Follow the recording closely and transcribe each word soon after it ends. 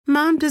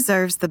Mom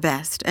deserves the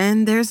best,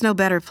 and there's no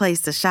better place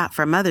to shop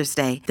for Mother's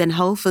Day than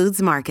Whole Foods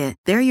Market.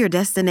 They're your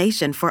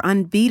destination for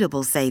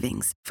unbeatable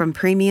savings, from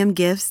premium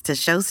gifts to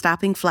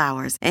show-stopping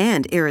flowers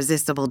and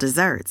irresistible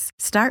desserts.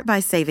 Start by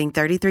saving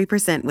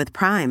 33% with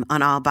Prime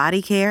on all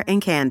body care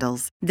and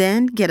candles.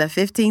 Then get a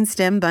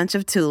 15-stem bunch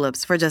of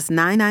tulips for just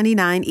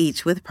 $9.99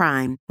 each with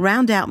Prime.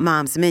 Round out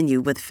Mom's menu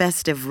with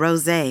festive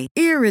rosé,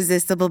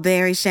 irresistible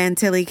berry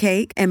chantilly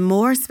cake, and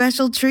more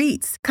special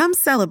treats. Come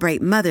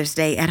celebrate Mother's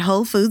Day at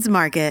Whole Foods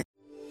Market.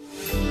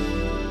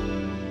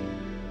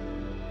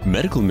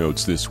 Medical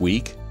notes this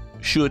week.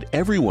 Should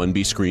everyone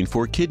be screened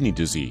for kidney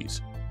disease?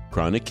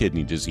 Chronic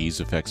kidney disease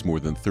affects more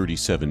than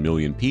 37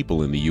 million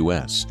people in the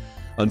U.S.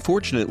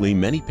 Unfortunately,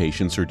 many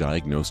patients are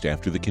diagnosed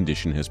after the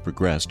condition has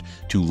progressed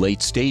to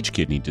late-stage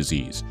kidney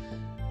disease.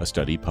 A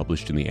study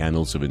published in the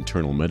Annals of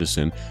Internal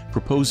Medicine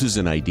proposes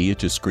an idea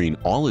to screen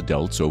all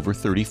adults over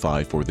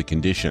 35 for the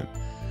condition.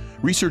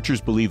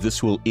 Researchers believe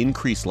this will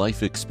increase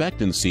life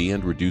expectancy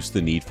and reduce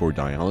the need for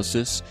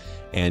dialysis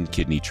and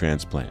kidney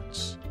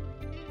transplants.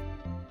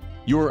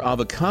 Your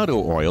avocado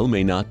oil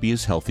may not be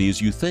as healthy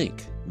as you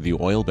think. The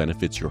oil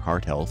benefits your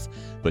heart health,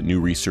 but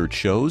new research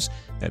shows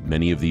that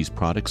many of these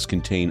products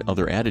contain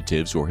other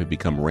additives or have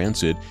become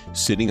rancid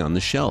sitting on the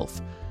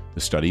shelf.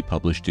 The study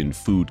published in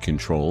Food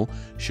Control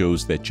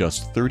shows that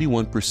just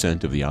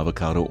 31% of the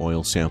avocado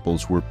oil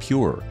samples were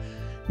pure.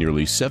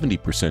 Nearly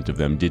 70% of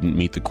them didn't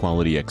meet the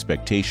quality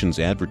expectations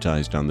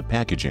advertised on the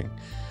packaging.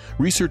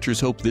 Researchers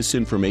hope this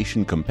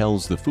information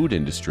compels the food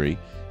industry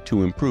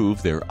to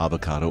improve their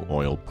avocado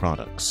oil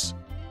products.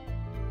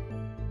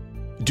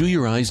 Do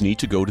your eyes need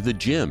to go to the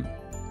gym?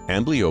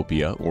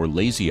 Amblyopia, or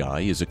lazy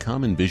eye, is a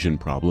common vision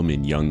problem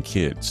in young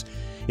kids.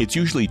 It's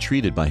usually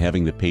treated by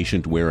having the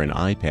patient wear an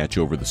eye patch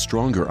over the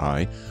stronger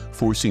eye,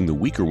 forcing the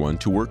weaker one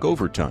to work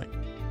overtime.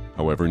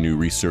 However, new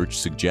research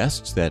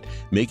suggests that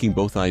making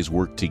both eyes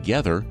work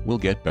together will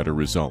get better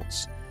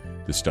results.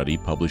 The study,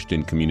 published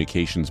in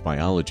Communications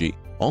Biology,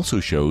 also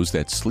shows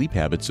that sleep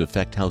habits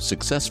affect how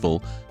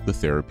successful the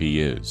therapy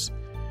is.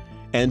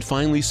 And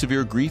finally,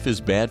 severe grief is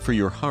bad for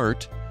your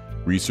heart.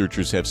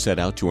 Researchers have set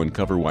out to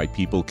uncover why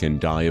people can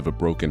die of a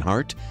broken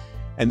heart,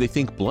 and they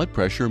think blood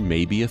pressure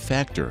may be a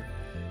factor.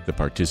 The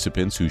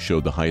participants who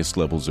showed the highest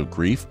levels of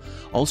grief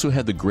also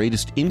had the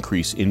greatest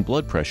increase in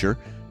blood pressure,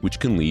 which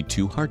can lead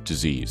to heart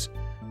disease.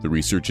 The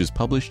research is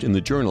published in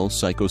the journal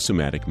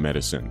Psychosomatic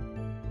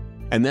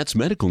Medicine. And that's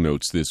Medical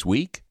Notes this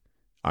week.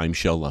 I'm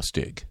Shel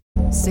Lustig.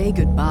 Say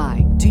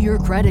goodbye to your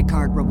credit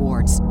card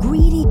rewards.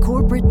 Greedy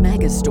corporate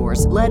mega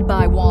stores, led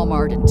by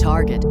Walmart and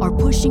Target, are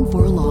pushing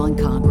for a law in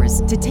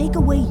Congress to take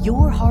away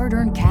your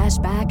hard-earned cash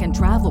back and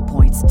travel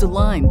points to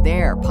line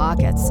their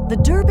pockets. The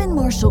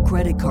Durbin-Marshall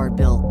credit card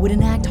bill would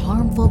enact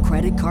harmful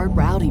credit card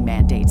routing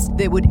mandates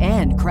that would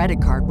end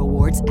credit card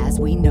rewards as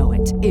we know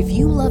it. If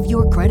you love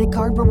your credit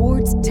card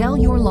rewards, tell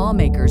your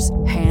lawmakers,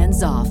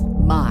 hands off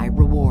my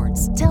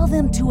rewards. Tell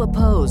them to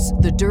oppose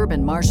the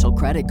Durbin-Marshall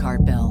credit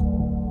card bill.